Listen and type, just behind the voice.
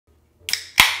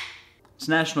It's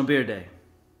National Beer Day.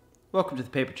 Welcome to the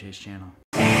Paper Chase channel.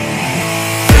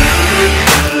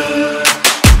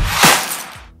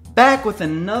 Back with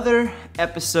another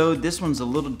episode. This one's a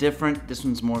little different. This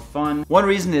one's more fun. One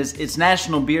reason is it's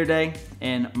National Beer Day,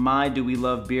 and my do we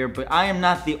love beer, but I am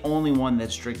not the only one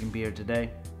that's drinking beer today.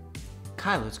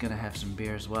 Kylo's gonna have some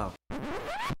beer as well.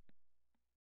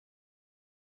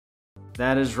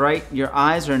 That is right, your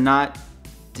eyes are not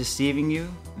deceiving you.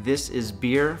 This is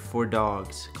beer for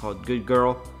dogs called Good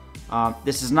Girl.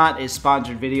 This is not a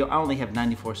sponsored video. I only have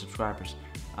 94 subscribers.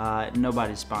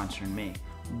 Nobody's sponsoring me.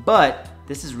 But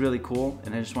this is really cool,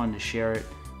 and I just wanted to share it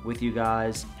with you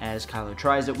guys as Kylo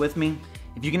tries it with me.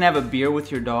 If you can have a beer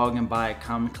with your dog and buy a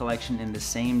comic collection in the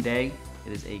same day,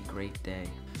 it is a great day.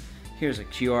 Here's a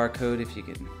QR code if you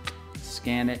can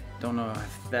scan it. Don't know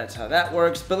if that's how that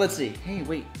works, but let's see. Hey,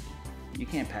 wait, you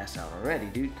can't pass out already,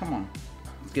 dude. Come on,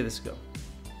 let's give this a go.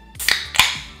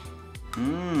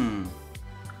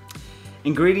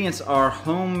 Ingredients are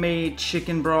homemade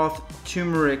chicken broth,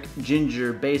 turmeric,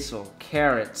 ginger, basil,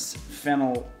 carrots,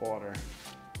 fennel water.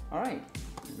 All right,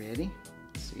 ready?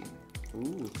 Let's see.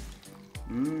 Ooh.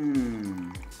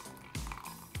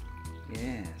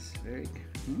 Yes, very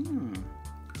good.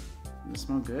 Does it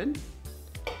smell good?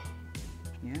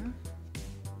 Yeah?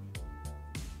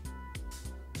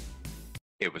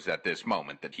 It was at this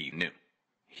moment that he knew.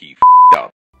 He f***ed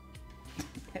up.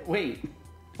 Wait,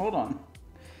 hold on.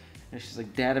 And she's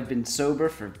like, Dad, I've been sober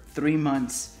for 3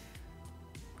 months.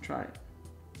 Try it.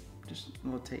 Just a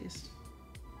little taste.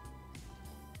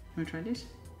 Want to try this?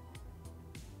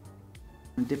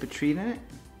 And dip a treat in it?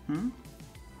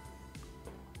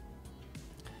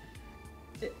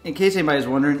 In case anybody's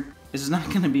wondering, this is not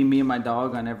going to be me and my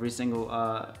dog on every single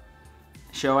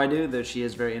show I do, though she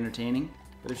is very entertaining.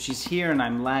 But if she's here and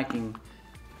I'm lacking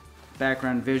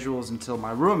background visuals until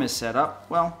my room is set up,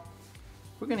 well,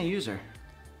 we're going to use her.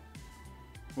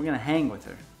 We're going to hang with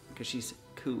her because she's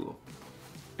cool.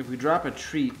 If we drop a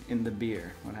treat in the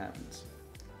beer, what happens?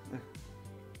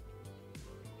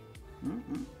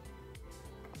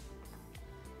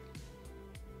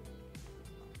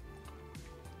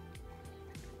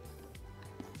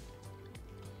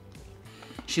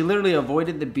 She literally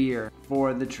avoided the beer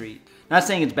for the treat. Not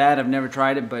saying it's bad, I've never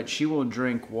tried it, but she will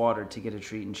drink water to get a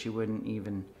treat and she wouldn't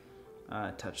even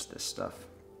touch this stuff.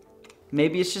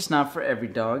 Maybe it's just not for every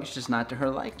dog, it's just not to her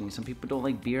liking. Some people don't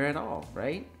like beer at all,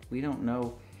 right? We don't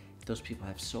know if those people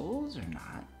have souls or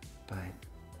not, but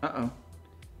uh-oh.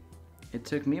 It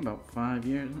took me about 5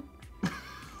 years.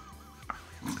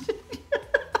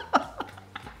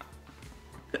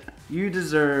 You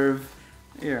deserve,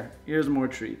 here's more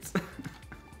treats.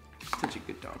 Such a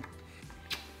good dog.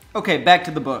 Okay, back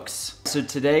to the books. So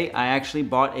today I actually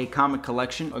bought a comic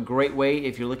collection. A great way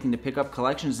if you're looking to pick up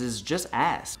collections is just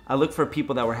ask. I looked for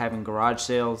people that were having garage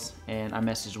sales and I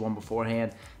messaged one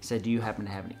beforehand, said, do you happen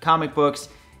to have any comic books?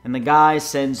 And the guy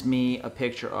sends me a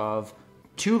picture of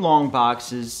 2 long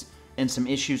boxes and some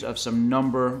issues of some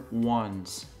number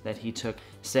 1s that he took,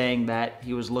 saying that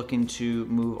he was looking to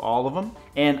move all of them.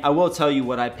 And I will tell you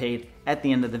what I paid at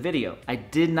the end of the video. I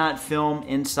did not film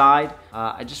inside.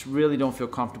 I just really don't feel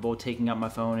comfortable taking out my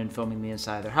phone and filming the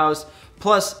inside of their house.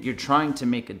 Plus, you're trying to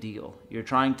make a deal. You're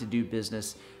trying to do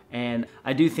business. And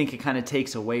I do think it kind of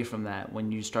takes away from that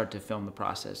when you start to film the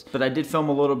process. But I did film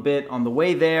a little bit on the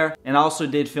way there, and I also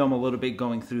did film a little bit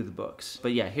going through the books.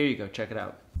 But yeah, here you go, check it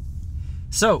out.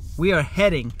 So we are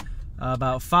heading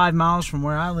about 5 miles from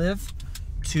where I live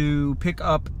to pick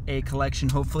up a collection.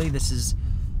 Hopefully this is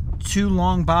 2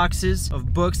 long boxes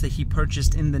of books that he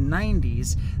purchased in the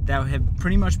 90s that have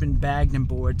pretty much been bagged and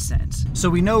board since. So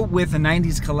we know with a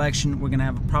 90s collection we're gonna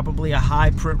have probably a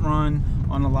high print run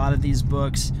on a lot of these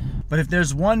books, but if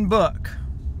there's one book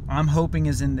I'm hoping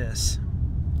is in this,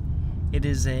 it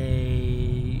is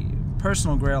a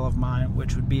personal grail of mine,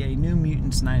 which would be a New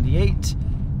Mutants 98,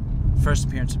 first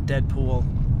appearance of Deadpool.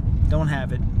 Don't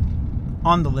have it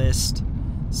on the list,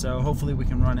 so hopefully we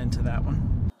can run into that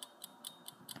one.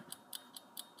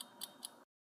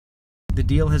 The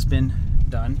deal has been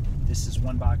done. This is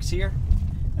 1 box here,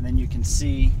 and then you can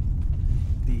see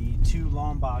the 2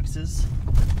 long boxes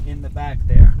in the back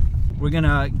there. We're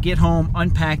gonna get home,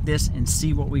 unpack this, and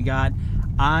see what we got.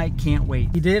 I can't wait.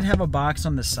 He did have a box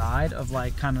on the side of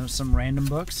like kind of some random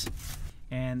books,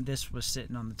 and this was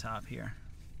sitting on the top here.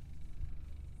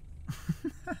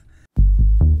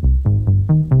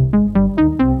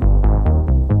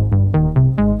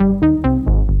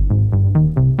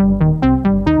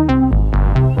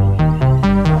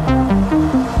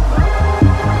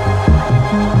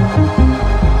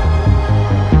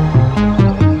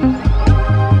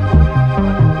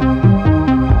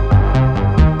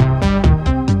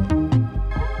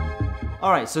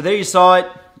 right, so there you saw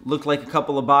it. Looked like a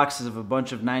couple of boxes of a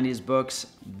bunch of 90s books.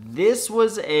 This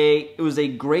was it was a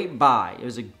great buy. It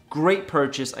was a great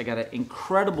purchase. I got an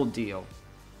incredible deal.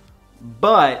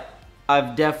 But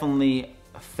I've definitely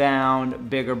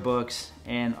found bigger books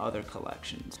in other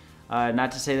collections.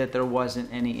 Not to say that there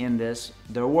wasn't any in this.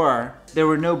 There were. There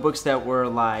were no books that were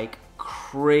like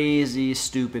crazy,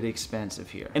 stupid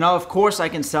expensive here. And of course, I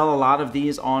can sell a lot of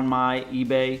these on my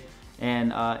eBay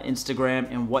and Instagram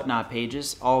and whatnot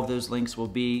pages. All of those links will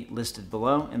be listed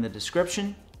below in the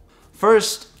description.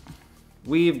 First,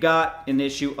 we've got an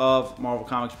issue of Marvel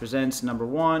Comics Presents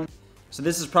 #1. So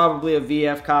this is probably a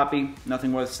VF copy,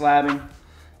 nothing worth slabbing.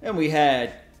 And we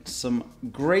had some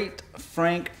great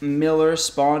Frank Miller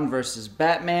Spawn versus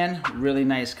Batman. Really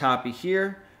nice copy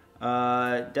here.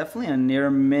 Definitely a near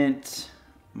mint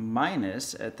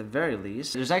minus at the very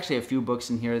least. There's actually a few books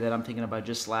in here that I'm thinking about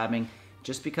just slabbing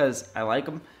just because I like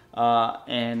them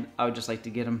and I would just like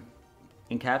to get them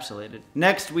encapsulated.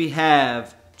 Next we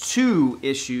have 2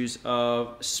 issues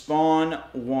of Spawn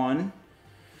 1.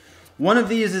 One of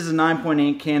these is a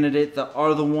 9.8 candidate. The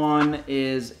other one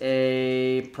is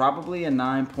probably a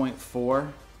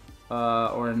 9.4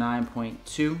 or a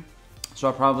 9.2. So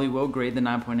I probably will grade the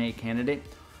 9.8 candidate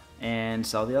and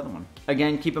sell the other one.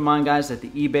 Again, keep in mind guys that the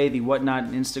eBay, the whatnot,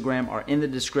 and Instagram are in the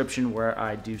description where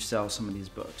I do sell some of these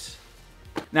books.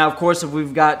 Now of course, if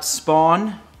we've got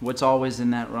Spawn, what's always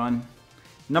in that run?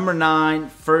 #9,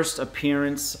 first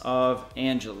appearance of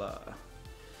Angela.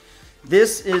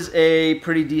 This is a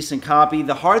pretty decent copy.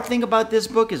 The hard thing about this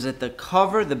book is that the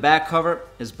cover, the back cover,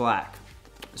 is black.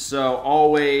 So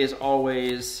always,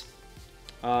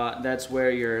 that's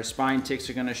where your spine ticks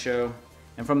are gonna show.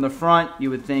 And from the front, you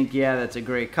would think, yeah, that's a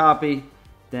great copy.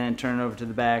 Then turn it over to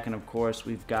the back, and of course,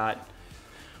 we've got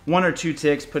 1 or 2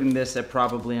 ticks, putting this at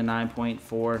probably a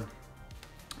 9.4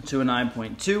 to a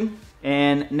 9.2.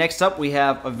 And next up, we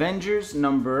have Avengers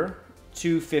number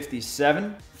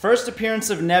 257. First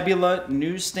appearance of Nebula,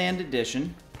 newsstand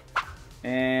edition.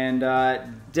 And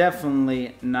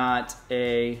definitely not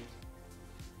a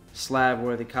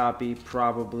slab-worthy copy,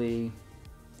 probably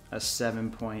a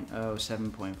 7.0,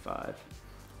 7.5.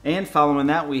 And following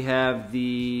that, we have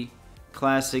the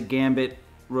classic Gambit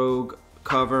Rogue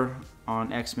cover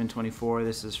on X-Men 24.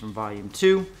 This is from volume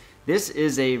 2. This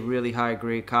is a really high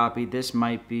grade copy. This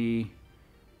might be,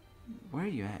 where are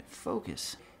you at?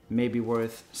 Focus. Maybe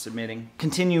worth submitting.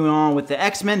 Continuing on with the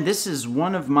X-Men, this is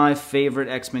one of my favorite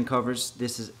X-Men covers.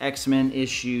 This is X-Men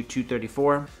issue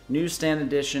 234. Newsstand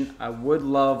edition. I would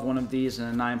love one of these in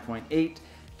a 9.8.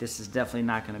 This is definitely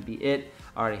not going to be it.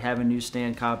 I already have a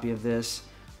newsstand copy of this.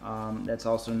 That's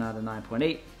also not a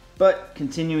 9.8. But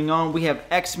continuing on, we have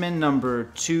X-Men number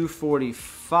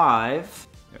 245.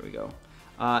 There we go.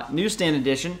 Newsstand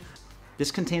edition.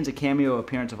 This contains a cameo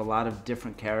appearance of a lot of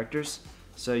different characters.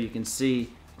 So you can see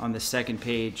on the second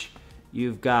page,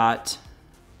 you've got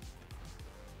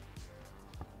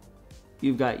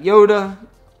Yoda,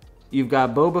 you've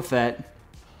got Boba Fett,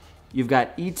 you've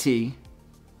got E.T.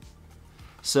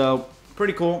 So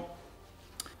pretty cool.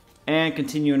 And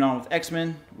continuing on with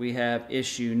X-Men, we have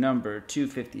issue number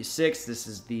 256. This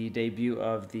is the debut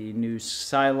of the new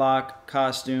Psylocke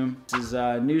costume. This is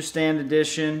a newsstand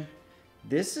edition.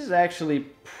 This is actually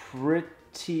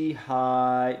pretty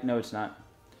high. No, it's not.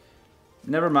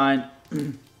 Never mind.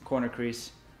 Corner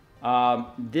crease.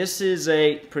 This is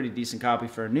a pretty decent copy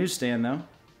for a newsstand, though.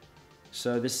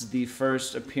 So this is the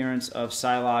first appearance of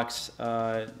Psylocke's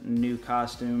new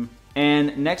costume.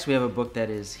 And next we have a book that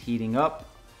is heating up.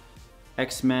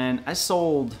 X-Men. I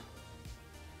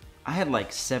had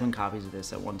like 7 copies of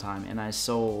this at one time, and I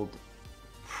sold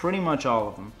pretty much all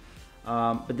of them.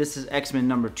 But this is X-Men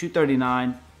number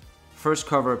 239, first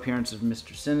cover appearance of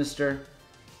Mr. Sinister,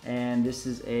 and this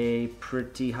is a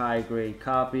pretty high grade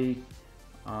copy.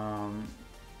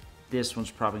 This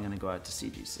one's probably going to go out to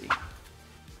CGC.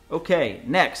 Okay,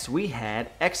 next we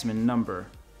had X-Men number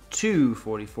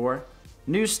 244,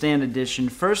 newsstand edition,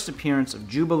 first appearance of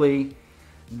Jubilee.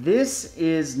 This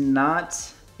is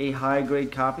not a high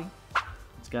grade copy.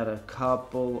 It's got a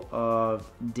couple of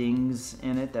dings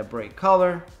in it that break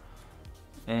color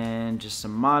and just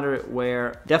some moderate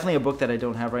wear. Definitely a book that I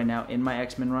don't have right now in my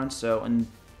X-Men run, and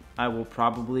I will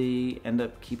probably end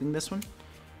up keeping this one.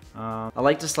 I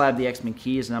like to slab the X-Men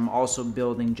keys, and I'm also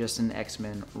building just an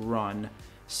X-Men run.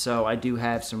 So I do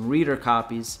have some reader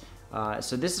copies.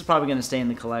 So this is probably going to stay in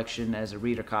the collection as a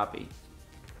reader copy.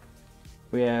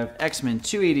 We have X-Men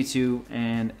 282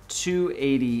 and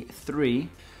 283.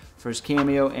 First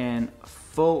cameo and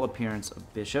full appearance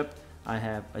of Bishop. I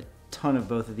have a ton of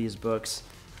both of these books.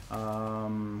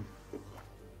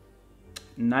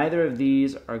 neither of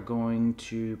these are going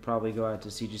to probably go out to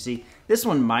CGC. This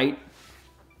one might.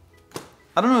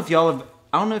 I don't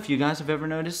know if you guys have ever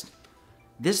noticed.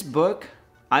 This book,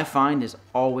 I find, is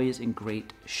always in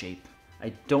great shape.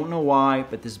 I don't know why,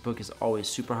 but this book is always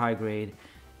super high grade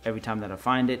every time that I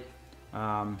find it.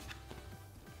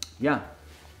 Yeah.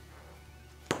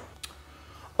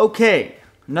 Okay,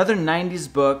 another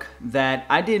 90s book that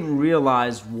I didn't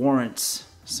realize warrants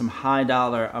some high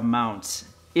dollar amounts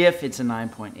if it's a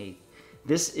 9.8.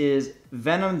 This is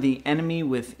Venom: The Enemy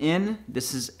Within.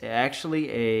 This is actually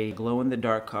a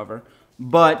glow-in-the-dark cover,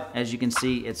 but as you can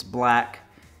see, it's black,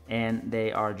 and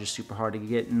they are just super hard to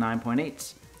get in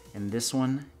 9.8s. And this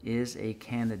one is a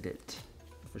candidate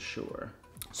for sure.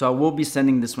 So I will be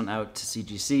sending this one out to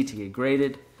CGC to get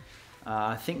graded.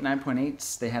 I think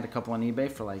 9.8s, they had a couple on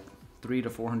eBay for like $300 to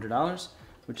 $400,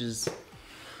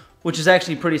 which is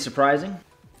actually pretty surprising.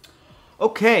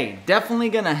 Okay, definitely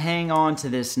gonna hang on to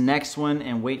this next one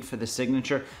and wait for the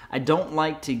signature. I don't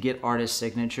like to get artist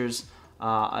signatures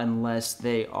unless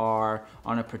they are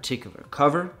on a particular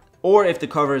cover, or if the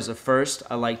cover is a first,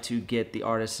 I like to get the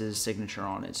artist's signature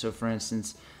on it. So for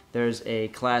instance, there's a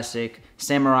classic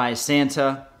Samurai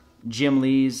Santa, Jim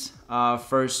Lee's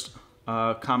first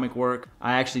comic work.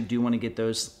 I actually do want to get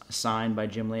those signed by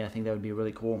Jim Lee. I think that would be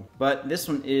really cool. But this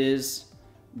one is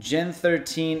Gen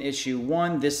 13 issue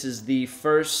 1. This is the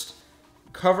first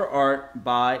cover art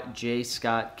by J.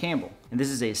 Scott Campbell. And this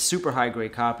is a super high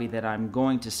grade copy that I'm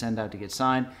going to send out to get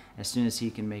signed as soon as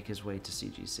he can make his way to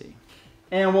CGC.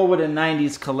 And what would a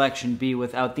 90s collection be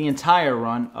without the entire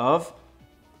run of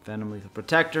Venom Lethal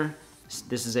Protector?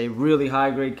 This is a really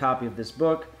high grade copy of this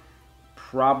book.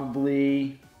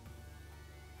 Probably,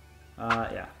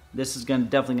 yeah, this is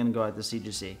definitely gonna go out to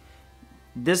CGC.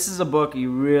 This is a book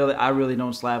I really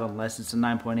don't slab unless it's a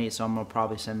 9.8, so I'm gonna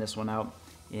probably send this one out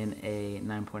in a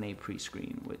 9.8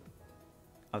 pre-screen with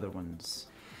other ones.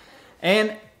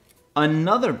 And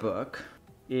another book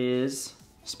is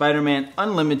Spider-Man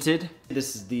Unlimited.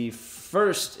 This is the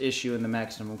first issue in the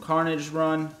Maximum Carnage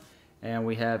run, and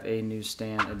we have a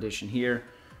newsstand edition here.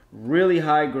 Really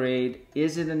high grade.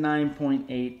 Is it a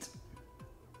 9.8?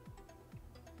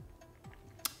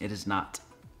 It is not.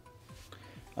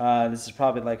 This is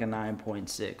probably like a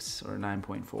 9.6 or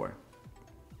 9.4.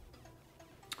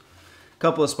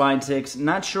 Couple of spine ticks.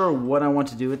 Not sure what I want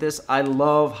to do with this. I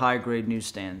love high grade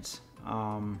newsstands.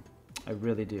 I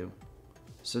really do.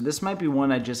 So this might be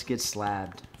one I just get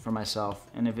slabbed for myself.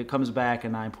 And if it comes back a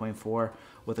 9.4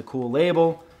 with a cool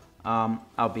label,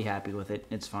 I'll be happy with it.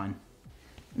 It's fine.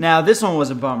 Now this one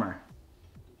was a bummer.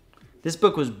 This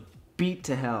book was beat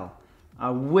to hell. I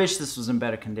wish this was in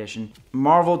better condition.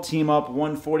 Marvel Team Up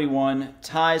 141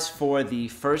 ties for the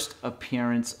first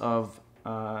appearance of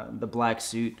the black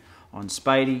suit on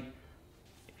Spidey.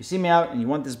 If you see me out and you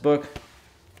want this book,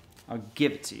 I'll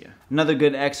give it to you. Another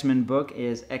good X-Men book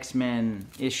is X-Men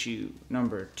issue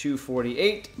number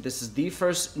 248. This is the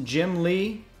first Jim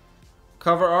Lee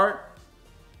cover art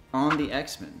on the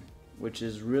X-Men, which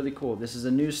is really cool. This is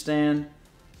a newsstand,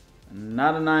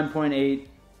 not a 9.8.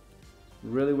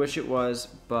 Really wish it was,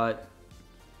 but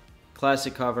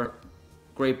classic cover.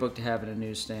 Great book to have in a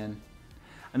newsstand.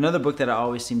 Another book that I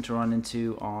always seem to run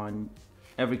into on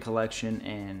every collection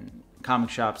and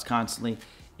comic shops constantly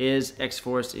is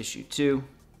X-Force issue 2.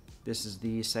 This is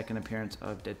the second appearance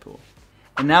of Deadpool.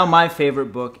 And now my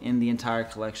favorite book in the entire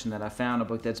collection that I found, a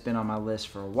book that's been on my list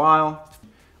for a while.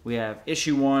 We have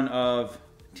issue 1 of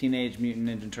Teenage Mutant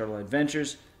Ninja Turtle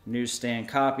Adventures. Newsstand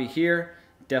copy here.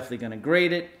 Definitely going to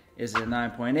grade it. Is it a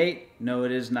 9.8? No,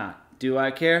 it is not. Do I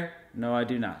care? No, I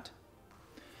do not.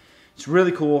 It's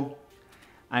really cool.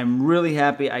 I'm really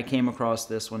happy I came across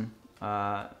this one.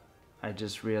 I've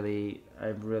really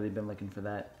been looking for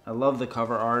that. I love the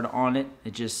cover art on it.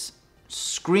 It just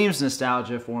screams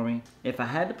nostalgia for me. If I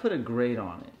had to put a grade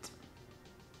on it,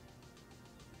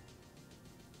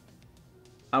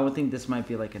 I would think this might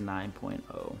be like a 9.0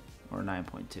 or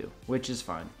 9.2, which is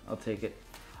fine. I'll take it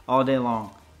all day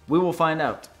long. We will find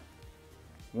out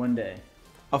one day.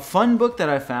 A fun book that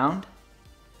I found,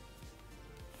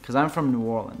 because I'm from New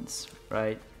Orleans,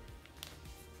 right?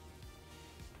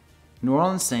 New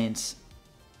Orleans Saints,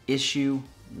 issue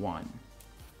 1.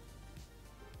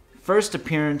 First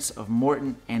appearance of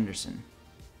Morton Anderson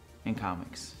in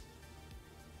comics.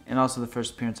 And also the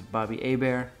first appearance of Bobby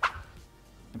Hebert,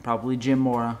 and probably Jim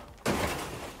Mora,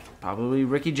 probably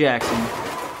Ricky Jackson.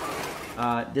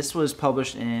 This was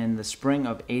published in the spring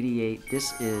of '88.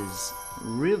 This is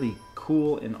really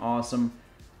cool and awesome.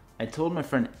 I told my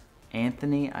friend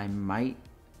Anthony I might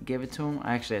give it to him.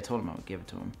 Actually, I told him I would give it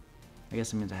to him. I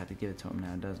guess it means I have to give it to him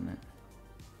now, doesn't it?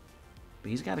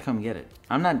 but he's got to come get it.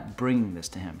 I'm not bringing this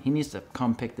to him. He needs to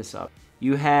come pick this up.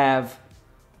 You have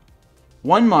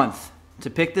 1 month to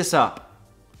pick this up.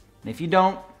 And if you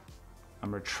don't,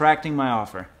 I'm retracting my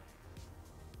offer.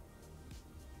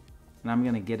 And I'm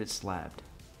going to get it slabbed.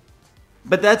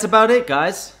 But that's about it,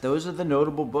 guys. Those are the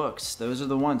notable books. Those are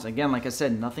the ones. Again, like I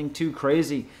said, nothing too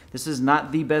crazy. This is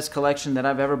not the best collection that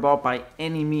I've ever bought by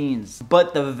any means.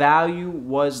 But the value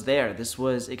was there. This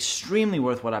was extremely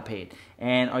worth what I paid.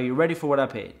 And are you ready for what I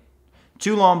paid?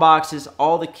 2 long boxes,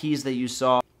 all the keys that you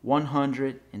saw,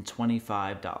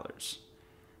 $125.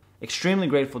 Extremely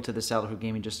grateful to the seller who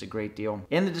gave me just a great deal.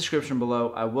 In the description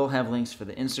below, I will have links for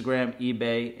the Instagram,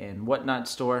 eBay, and whatnot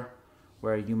store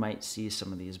where you might see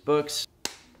some of these books.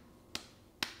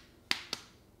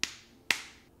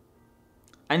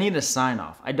 I need a sign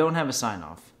off. I don't have a sign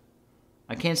off.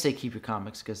 I can't say keep your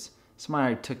comics because somebody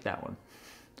already took that one.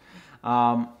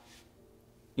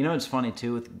 You know what's funny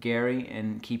too with Gary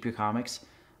and Keep Your Comics?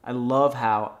 I love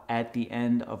how at the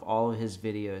end of all of his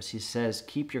videos he says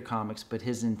keep your comics, but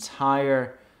his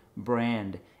entire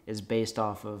brand is based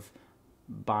off of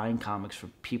buying comics for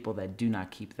people that do not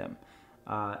keep them.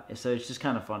 So it's just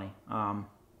kind of funny.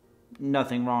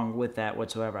 Nothing wrong with that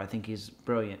whatsoever. I think he's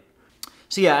brilliant.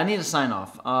 So yeah, I need a sign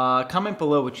off. Comment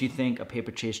below what you think a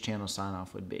Paper Chase channel sign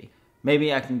off would be.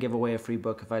 Maybe I can give away a free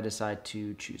book if I decide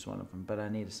to choose one of them, but I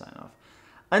need a sign off.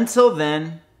 Until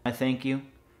then, I thank you.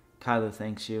 Kylo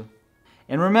thanks you.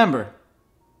 And remember,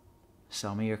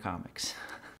 sell me your comics.